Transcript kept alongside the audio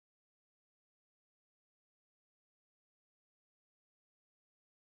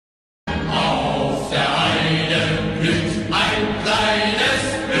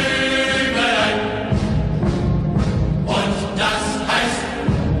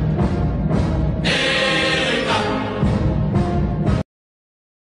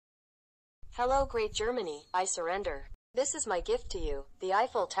Hello, great Germany, I surrender. This is my gift to you, the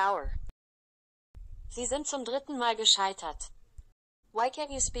Eiffel Tower. Sie sind zum dritten Mal gescheitert. Why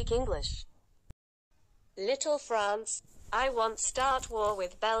can't you speak English? Little France, I want start war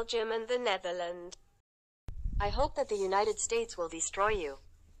with Belgium and the Netherlands. I hope that the United States will destroy you.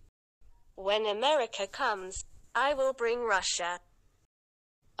 When America comes, I will bring Russia.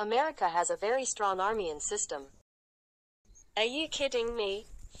 America has a very strong army and system. Are you kidding me,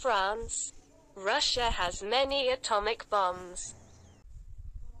 France? Russia has many atomic bombs.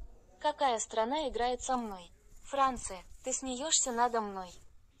 Какая страна играет со мной? Франция, ты смеешься надо мной.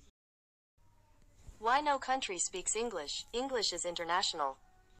 Why no country speaks English? English is international.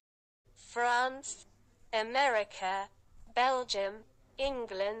 France, America, Belgium,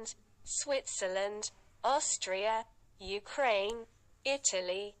 England, Switzerland, Austria, Ukraine,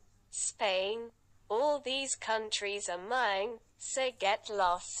 Italy, Spain, all these countries are mine, so get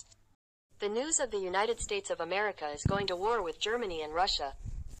lost. The news of the United States of America is going to war with Germany and Russia.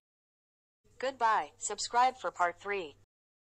 Goodbye, subscribe for part 3.